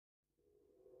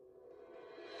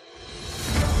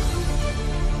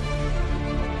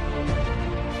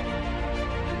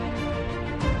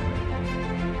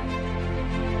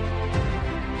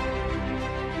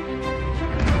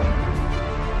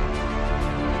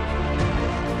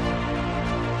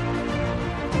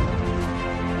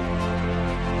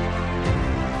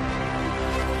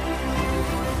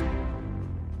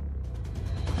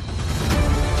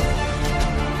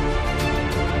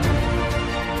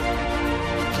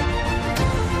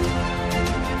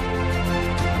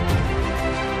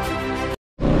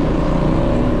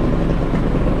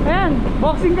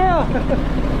Unboxing kayo.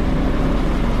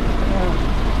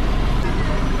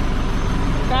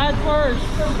 God first.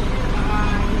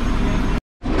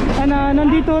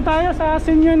 Nandito tayo sa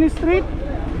Simoun Street.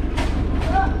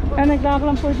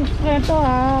 Nagkakalang po yung kwento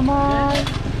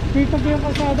dito po yung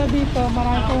kalsada dito.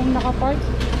 Marami pong nakapark.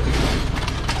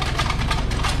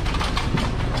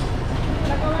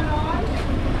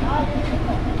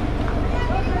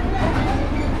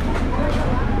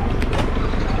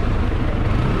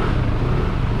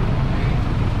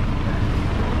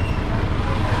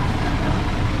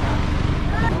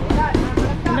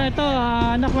 Ito,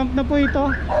 naklamp na po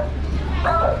ito.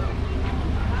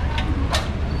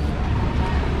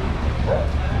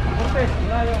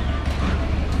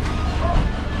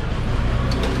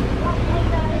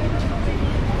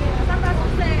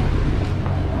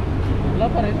 Wala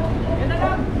pa rin. Yan na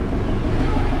lang.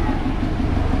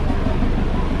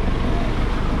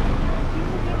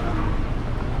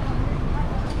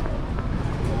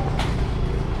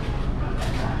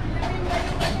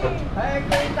 Ay,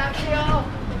 kay taxi ako.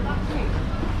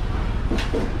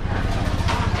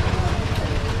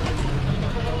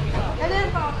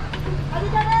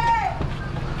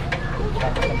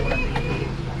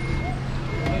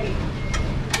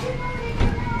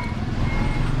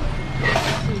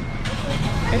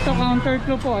 Ito counter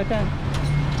clue po, ito. Ayan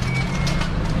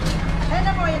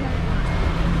na po, yan na.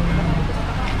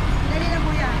 Dali na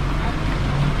po yan.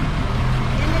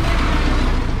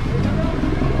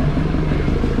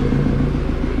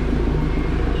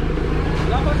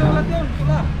 Wala pa sa ulat yun,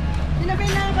 wala. Sinabay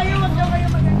na kayo, wag daw kayo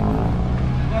magano.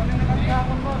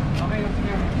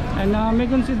 May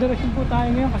consideration po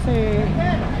tayo ngayon kasi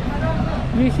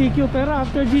GCQ, pero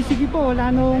after GCQ po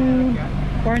wala nung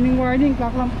warning,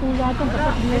 kaklamp po lahat ng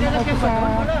kapag hindi nakaupo sa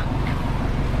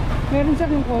meron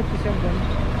sa yung kotse siya doon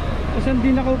kasi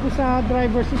hindi nakaupo sa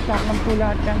driver's seat, kaklamp po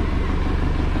lahat yan.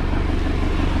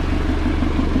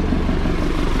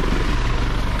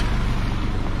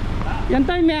 Yan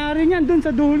tayo, may-ari niyan doon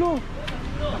sa dulo,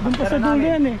 doon pa sa dulo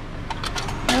yan eh,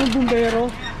 ang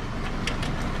bumbero.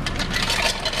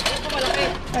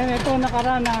 Ayun, ito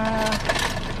nakaraan na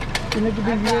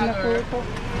pinagbibigyan na po ito.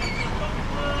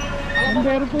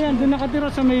 Bumbero po yan, doon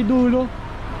nakatira sa may dulo.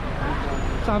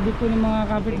 Sabi po ng mga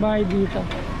kapitbahay dito.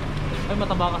 Ay,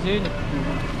 mataba kasi yun eh.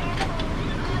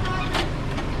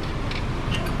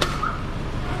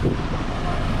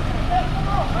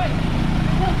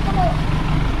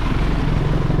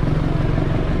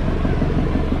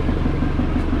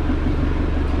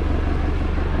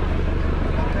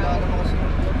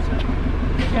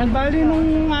 Yan, bali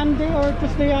nung Monday or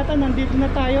Tuesday yata nandito na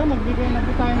tayo, nagbigay na po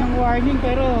tayo ng warning,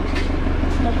 pero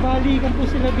nagbalikan po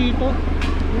sila dito.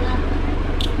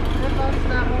 Tapos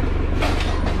na ako.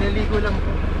 Naligo lang po.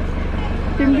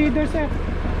 Team leader sir.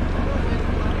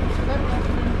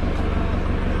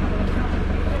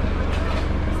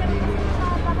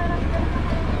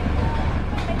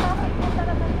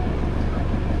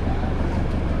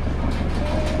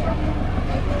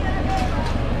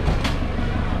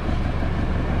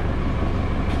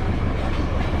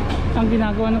 Ang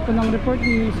ginagawa na po ng report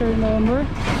ni Sir Nomer.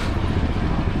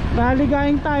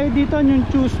 Baligayin tayo dito yung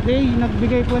Tuesday,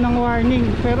 nagbigay po ng warning,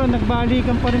 pero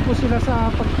nagbalikan pa rin po sila sa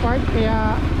pag-park,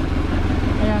 kaya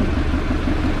ayan,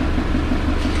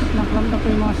 naklam na po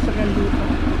yung mga sasakyan dito.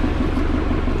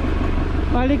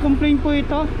 Bali complaint po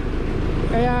ito,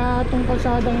 kaya itong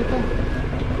kalsadang ito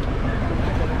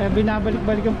kaya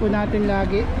binabalik-balikan po natin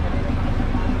lagi.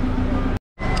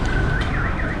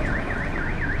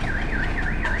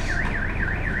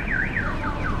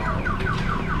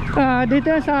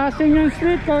 Dito sa Simoun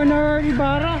Street, corner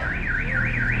Ibarra.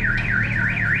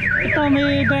 Ito,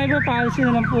 may driver policy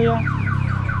na lang po yan.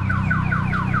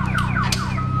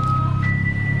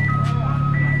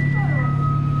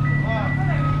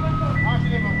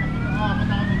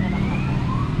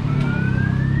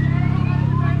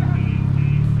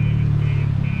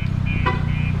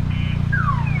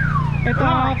 Ito,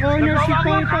 corner street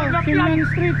po ito, Simoun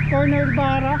Street, corner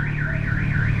Ibarra.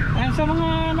 Ayan, sa mga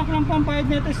naklampang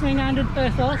bayad nito is 900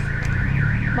 pesos.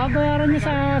 Babayaran nyo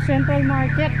sa Central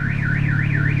Market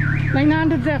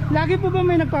 900 sir. Lagi po ba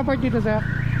may nagpa-park dito sir?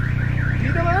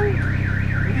 Hindi naman.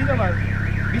 Hindi naman.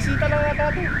 Bisita lang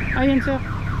yata ito. Ayun sir.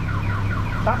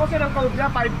 Tapos yun ang code niya,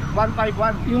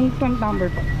 5151. Yung front number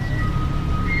po.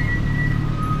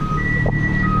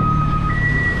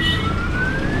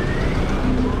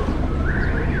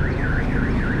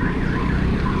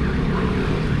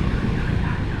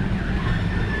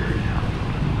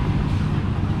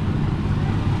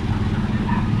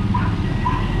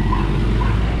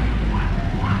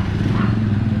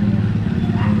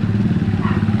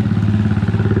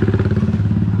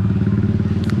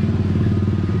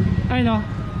 no?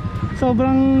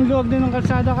 Sobrang luwag din ng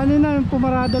kalsada. Kanina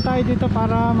pumarada tayo dito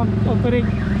para mag-operate.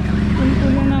 Kung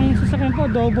kulang ng sasakyan po,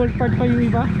 double part pa yung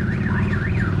iba.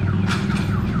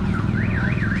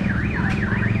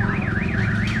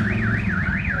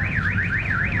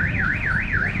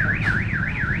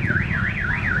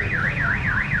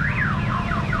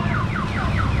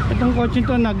 Itong kotse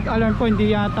to nag-alarm po,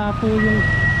 hindi yata po yung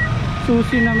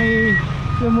susi na may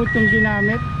lumot yung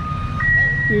ginamit.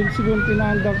 Yun siguro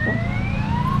pinandar po.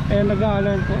 Ayan,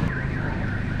 nag-alarm po.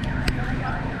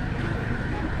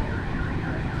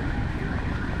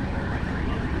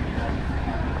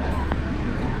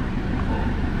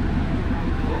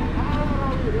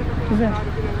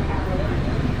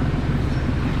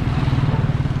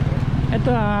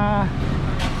 Ito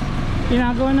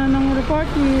ginagawa na ng report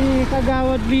ni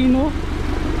Kagawad Lino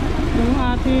yung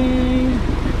ating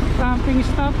camping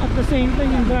staff, at the same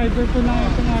time yung driver po na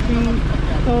itong ating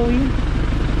towing.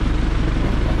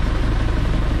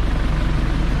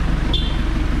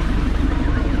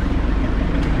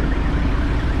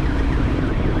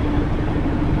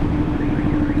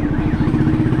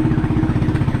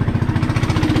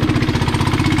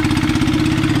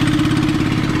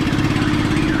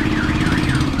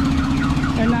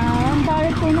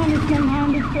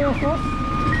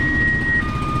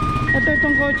 Ito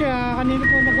itong kotse kanina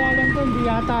po nag-alam ko, hindi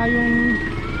yata yung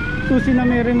susi na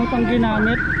may remote ang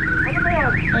ginamit. Ano ba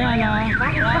yan? Ayan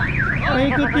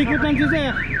paikot-ikot lang si sir.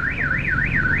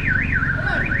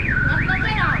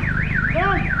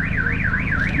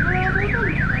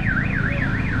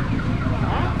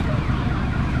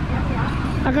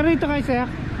 Taga rito kayo sir?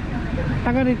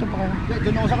 Taga rito pa kayo?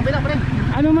 Doon ako sa kabila, pre.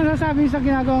 Ano masasabi sa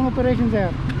ginagawang operation sir?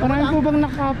 Marami po bang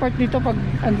naka-park dito pag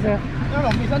ano sir? Ano,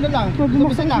 isa na lang.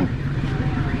 Isa lang.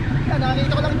 Yan,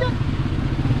 nakakita ko lang dyan.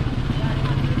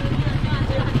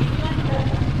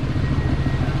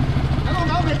 Ano,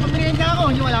 may pamirienda ako,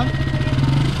 hindi mo alam?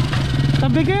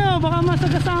 Tabi kayo, baka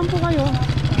masagasaan po kayo.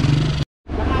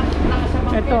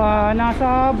 Ito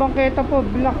nasa bangketa po,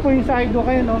 black po yung sidewalk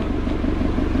kayo, no?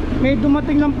 May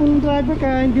dumating lang pong driver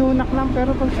kaya hindi unak lang,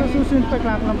 pero pag sa susunod pa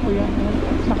clock lang po yan.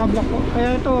 Naka-block po.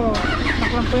 Kaya ito,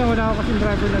 naklang po yan, wala ako kasing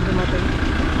driver na dumating.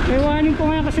 May warning po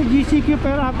ngayon kasi GCQ,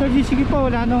 pero after GCQ po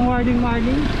wala nang warning.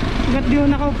 Hanggat di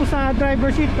unak po sa driver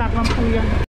seat, clock lang po yan.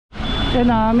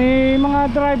 Yan may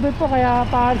mga driver po kaya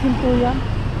paalisin po yan.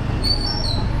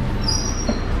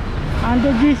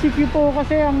 Under GCQ po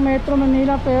kasi ang Metro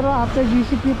Manila, pero after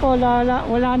GCQ po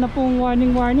wala na pong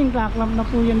warning, clock lang na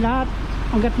po yan lahat.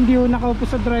 Hanggat hindi ho nakaupo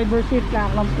sa driver seat,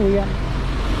 lang po yan.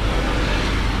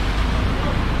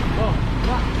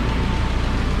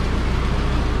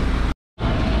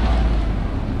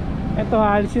 Ito,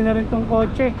 alisin na rin tong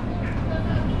kotse.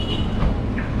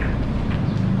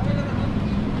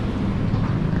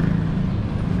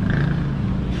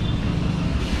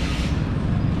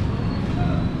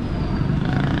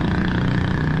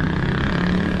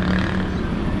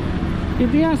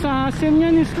 Ito yan sa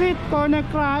Simoun Street, corner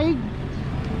Craig.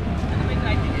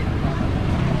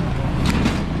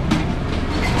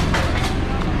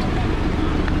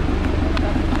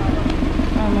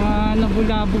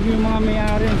 Nabulabog yung mga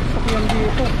may-ari ng sasakyan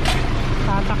dito.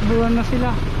 Tatakbuhan na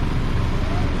sila.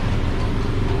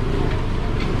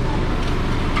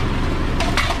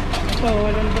 Ito,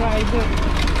 walang driver.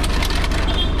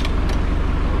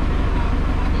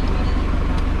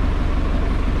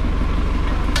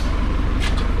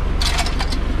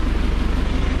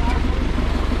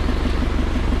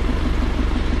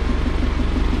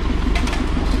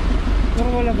 Pero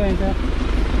wala ba yun sir?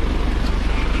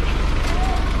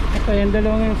 Ito yung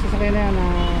dalawang yung sasakyan na yan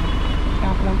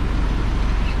kak lang.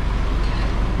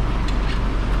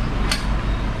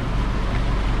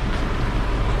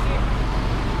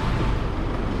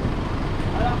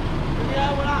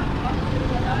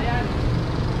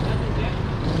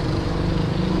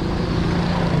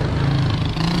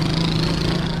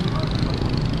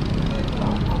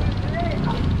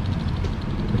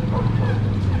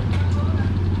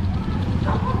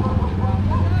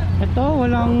 Ito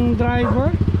walang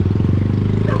driver.